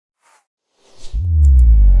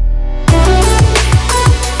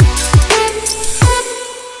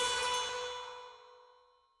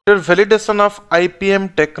Your validation of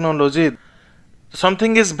IPM technology.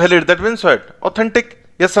 Something is valid, that means what? Authentic,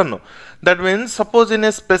 yes or no? That means suppose in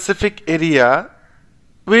a specific area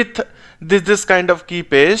with this kind of key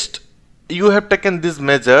paste, you have taken these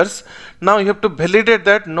measures. Now you have to validate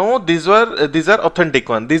that no, these are authentic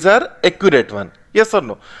one, these are accurate one, yes or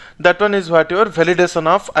no? That one is what your validation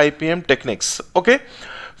of IPM techniques. Okay,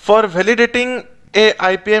 for validating a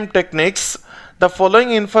IPM techniques, the following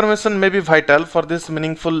information may be vital for this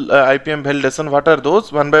meaningful IPM validation. What are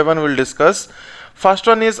those? One by one we will discuss. First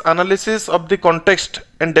one is analysis of the context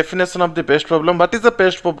and definition of the pest problem. What is the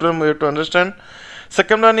pest problem? We have to understand.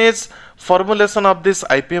 Second one is formulation of these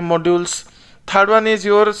IPM modules. Third one is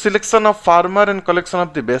your selection of farmer and collection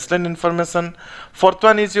of the baseline information. Fourth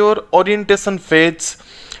one is your orientation phase.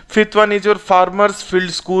 Fifth one is your farmers field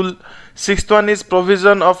school. Sixth one is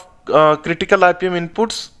provision of critical IPM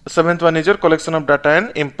inputs. Seventh one is your collection of data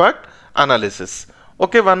and impact analysis.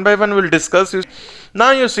 Okay, one by one we will discuss.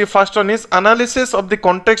 Now you see, first one is analysis of the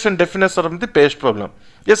context and definition of the pest problem.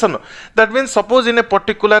 Yes or no? That means suppose in a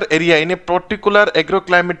particular area, in a particular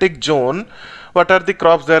agroclimatic zone, what are the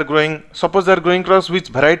crops they are growing? Suppose they are growing crops, which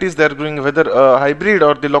varieties they are growing, whether hybrid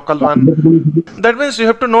or the local one. That means you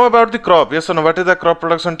have to know about the crop. Yes or no? What is the crop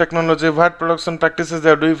production technology? What production practices they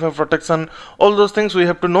are doing for protection? All those things we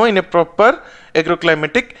have to know in a proper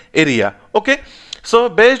agroclimatic area. Okay. So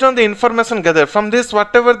based on the information gathered from this,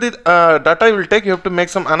 whatever the data you will take, you have to make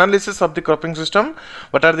some analysis of the cropping system.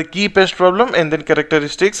 What are the key pest problem, and then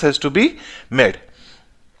characteristics has to be made.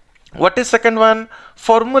 What is second one?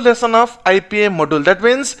 Formulation of IPM module. That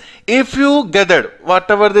means if you gathered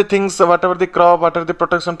whatever the things, whatever the crop, what are the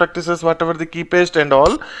protection practices, whatever the key pest and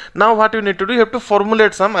all, now what you need to do, you have to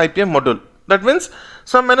formulate some IPM module. That means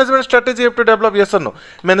some management strategy you have to develop, yes or no?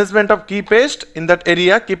 Management of key pest in that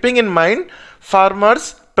area, keeping in mind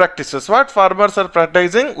farmers practices. What farmers are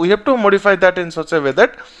practicing, we have to modify that in such a way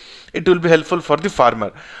that it will be helpful for the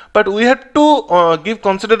farmer. But we have to give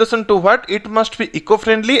consideration to what? It must be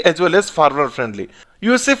eco-friendly as well as farmer friendly.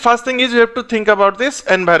 You see, first thing is you have to think about this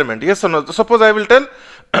environment, yes or no? Suppose I will tell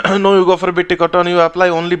no, you go for BT cotton, you apply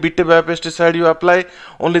only BT biopesticide, you apply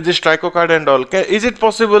only this trichocard and all. Okay, is it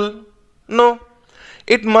possible? No,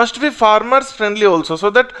 it must be farmers friendly also, so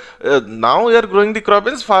that now we are growing the crop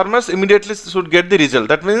means farmers immediately should get the result.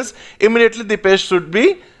 That means immediately the pest should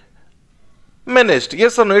be managed.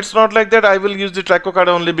 Yes or no? It's not like that I will use the trichocard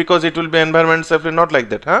only because it will be environment safely, not like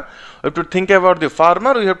that. Huh? We have to think about the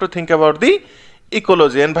farmer, we have to think about the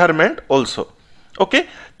ecology, environment also. Okay.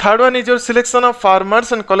 Third one is your selection of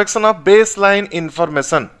farmers and collection of baseline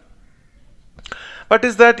information. What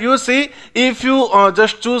is that? You see, if you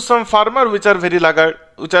just choose some farmer which are very laggard,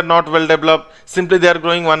 which are not well developed, simply they are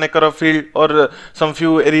growing 1 acre of field or some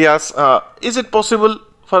few areas, is it possible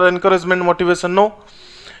for encouragement, motivation? No.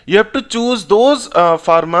 You have to choose those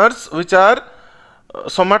farmers which are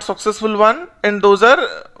somewhat successful one, and those are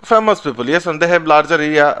famous people, yes, and they have larger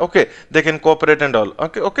area, okay, they can cooperate and all.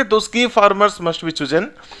 Okay, those key farmers must be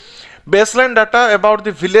chosen. Baseline data about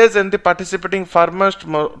the village and the participating farmers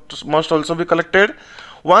must also be collected.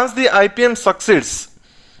 Once the IPM succeeds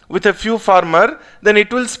with a few farmer, then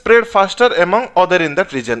it will spread faster among other in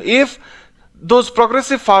that region. If those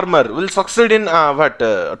progressive farmer will succeed in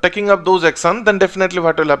taking up those action, then definitely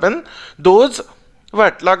what will happen? Those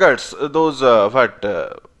laggards, those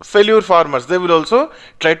failure farmers, they will also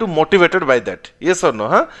try to motivated by that. Yes or no?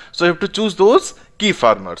 Huh? So you have to choose those key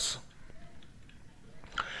farmers.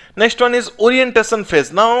 Next one is orientation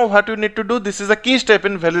phase. Now what you need to do, this is a key step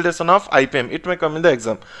in validation of IPM. It may come in the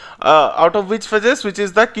exam. Out of which phases, which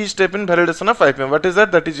is the key step in validation of IPM? What is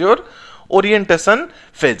that? That is your orientation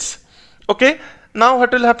phase. Okay. Now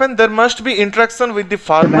what will happen? There must be interaction with the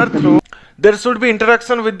farmer through. There should be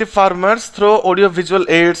interaction with the farmers through audio visual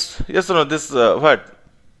aids. Yes or no? This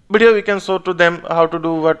video we can show to them how to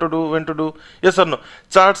do, what to do, when to do. Yes or no?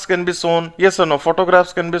 Charts can be shown. Yes or no?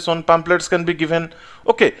 Photographs can be shown. Pamphlets can be given.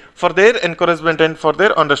 Okay, for their encouragement and for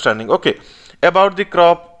their understanding. Okay, about the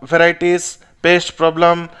crop varieties, pest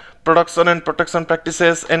problem, production and protection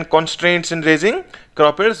practices, and constraints in raising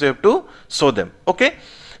crop yields, you have to show them. Okay,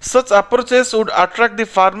 such approaches would attract the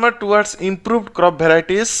farmer towards improved crop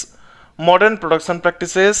varieties, modern production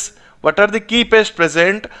practices. What are the key pests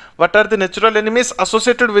present? What are the natural enemies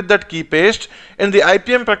associated with that key pest? And the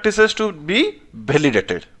IPM practices to be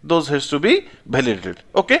validated. Those has to be validated.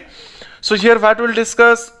 Okay. So here what we will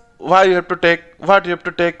discuss, why you have to take, what you have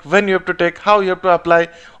to take, when you have to take, how you have to apply.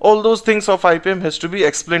 All those things of IPM has to be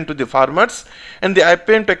explained to the farmers, and the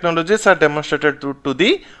IPM technologies are demonstrated to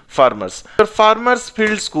the farmers. For farmers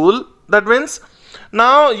field school, that means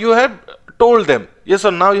now you have told them, yes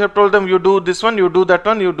or now you have told them you do this one, you do that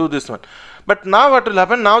one, you do this one. But now what will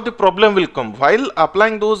happen? Now the problem will come. While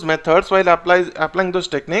applying those methods, while applying those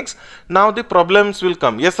techniques, now the problems will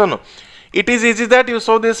come. Yes or no? It is easy that you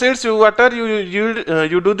sow the seeds, you water,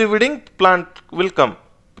 you do the weeding, plant will come,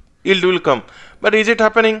 yield will come. But is it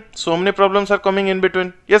happening? So many problems are coming in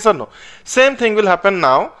between. Yes or no? Same thing will happen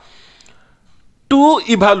now. To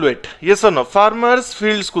evaluate, yes or no, farmers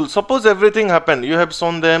field school, suppose everything happened, you have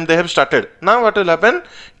sown them, they have started. Now what will happen?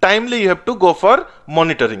 Timely you have to go for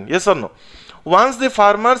monitoring, yes or no. Once the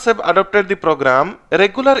farmers have adopted the program,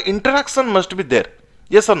 regular interaction must be there,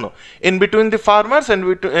 yes or no, in between the farmers and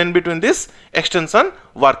in between this extension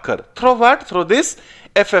worker. Through what? Through this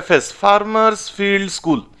FFS, farmers field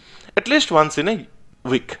school, at least once in a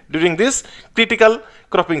week during this critical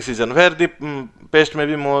cropping season, where the pest may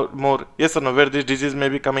be more, yes or no, where this disease may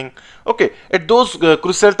be coming. Okay, at those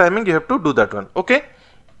crucial timing you have to do that one. Okay,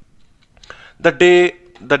 the day,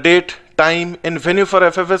 the date, time and venue for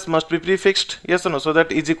FFS must be prefixed, yes or no, so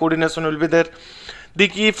that easy coordination will be there. The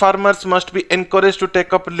key farmers must be encouraged to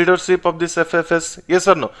take up leadership of this FFS, yes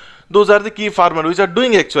or no. Those are the key farmers which are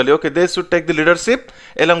doing actually. Okay, they should take the leadership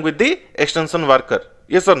along with the extension worker,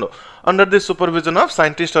 yes or no, under the supervision of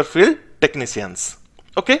scientists or field technicians.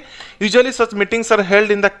 Okay, usually such meetings are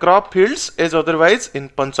held in the crop fields as otherwise in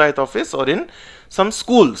panchayat office or in some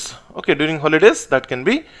schools. Okay, during holidays that can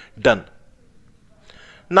be done.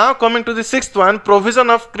 Now coming to the sixth one, provision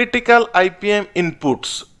of critical IPM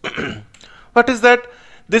inputs. What is that?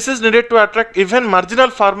 This is needed to attract even marginal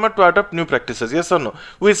farmer to adopt new practices, yes or no.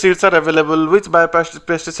 Which seeds are available, which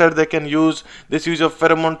biopesticide they can use, this use of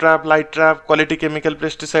pheromone trap, light trap, quality chemical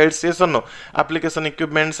pesticides, yes or no. Application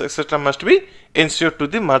equipments, etc. must be ensured to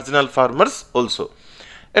the marginal farmers also.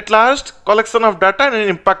 At last, collection of data and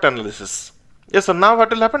impact analysis. Yes, so now what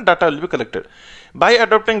will happen? Data will be collected. By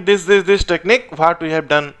adopting this technique, what we have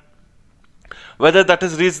done, whether that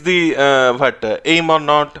has reached the aim or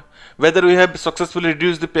not, whether we have successfully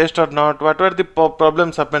reduced the pest or not, what are the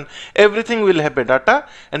problems happen, everything will have a data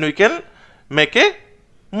and we can make a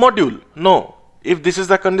module. No, if this is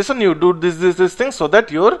the condition, you do this thing so that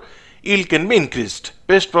your yield can be increased,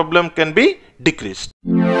 pest problem can be decreased.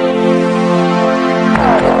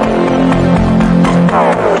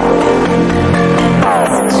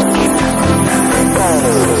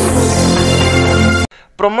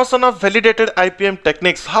 Promotion of validated IPM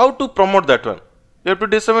techniques. How to promote that one? You have to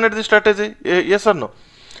disseminate the strategy, yes or no.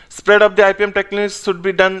 Spread of the IPM techniques should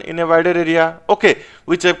be done in a wider area, okay,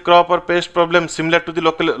 which have crop or pest problem similar to the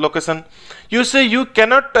local location. You say you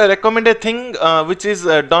cannot recommend a thing which is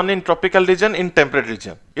done in tropical region in temperate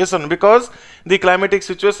region, yes or no, because the climatic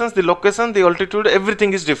situations, the location, the altitude,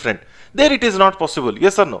 everything is different. There it is not possible,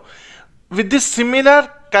 yes or no. With this similar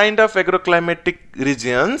kind of agroclimatic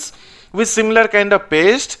regions, with similar kind of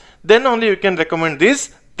pest, then only you can recommend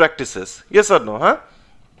these practices, yes or no, huh?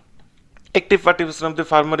 Active participation of the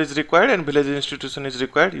farmer is required and village institution is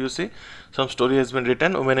required. You see, some story has been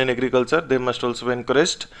written. Women in agriculture, they must also be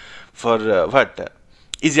encouraged for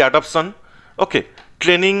easy adoption. Okay,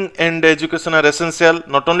 training and education are essential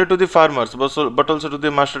not only to the farmers but also to the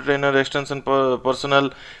master trainer, extension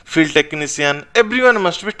personnel, field technician. Everyone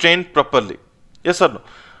must be trained properly. Yes or no?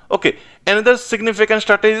 Okay, another significant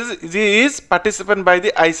strategy is participation by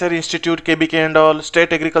the ICAR Institute, KBK and all,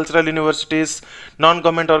 state agricultural universities,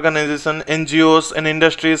 non-government organizations, NGOs and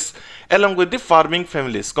industries, along with the farming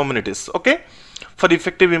families, communities, okay, for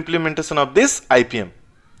effective implementation of this IPM.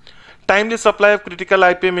 Timely supply of critical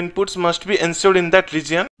IPM inputs must be ensured in that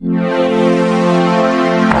region.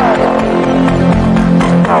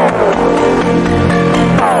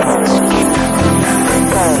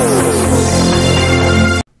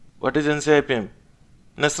 What is NCIPM?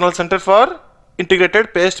 National Center for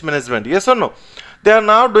Integrated Pest Management. Yes or no? They are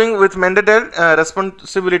now doing with mandated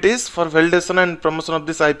responsibilities for validation and promotion of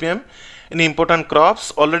this IPM in important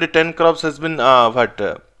crops. Already 10 crops has been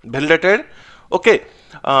validated. Okay.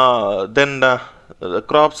 Then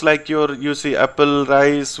crops like you see apple,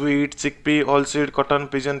 rice, wheat, chickpea, oilseed, cotton,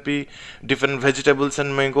 pigeon pea, different vegetables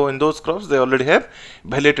and mango. In those crops, they already have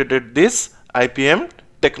validated this IPM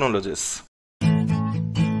technologies.